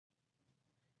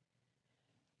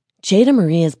Jayda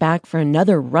Marie is back for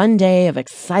another run day of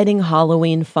exciting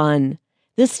Halloween fun.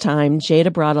 This time,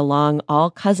 Jayda brought along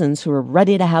all cousins who were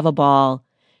ready to have a ball.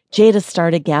 Jayda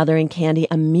started gathering candy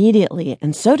immediately,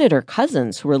 and so did her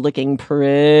cousins, who were looking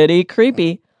pretty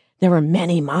creepy. There were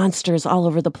many monsters all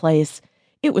over the place.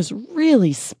 It was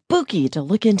really spooky to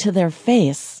look into their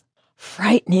face.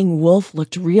 Frightening Wolf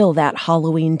looked real that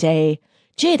Halloween day.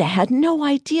 Jayda had no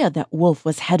idea that Wolf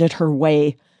was headed her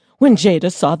way. When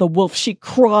Jayda saw the wolf, she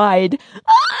cried.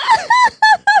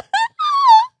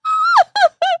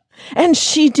 And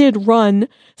she did run.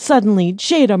 Suddenly,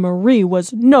 Jayda Marie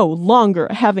was no longer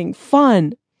having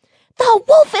fun. The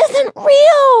wolf isn't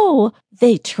real!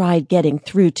 They tried getting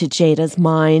through to Jayda's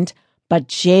mind, but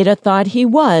Jayda thought he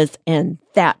was, and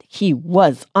that he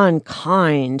was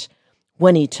unkind.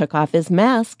 When he took off his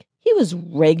mask, he was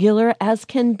regular as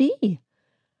can be.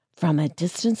 From a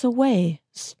distance away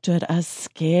stood a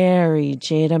scary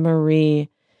Jayda Marie.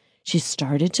 She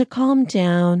started to calm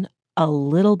down, a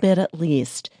little bit at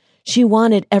least. She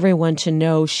wanted everyone to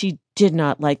know she did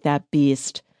not like that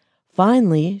beast.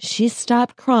 Finally, she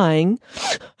stopped crying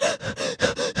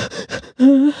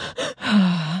and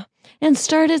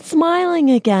started smiling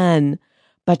again.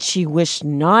 But she wished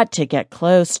not to get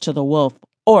close to the wolf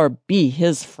or be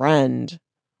his friend.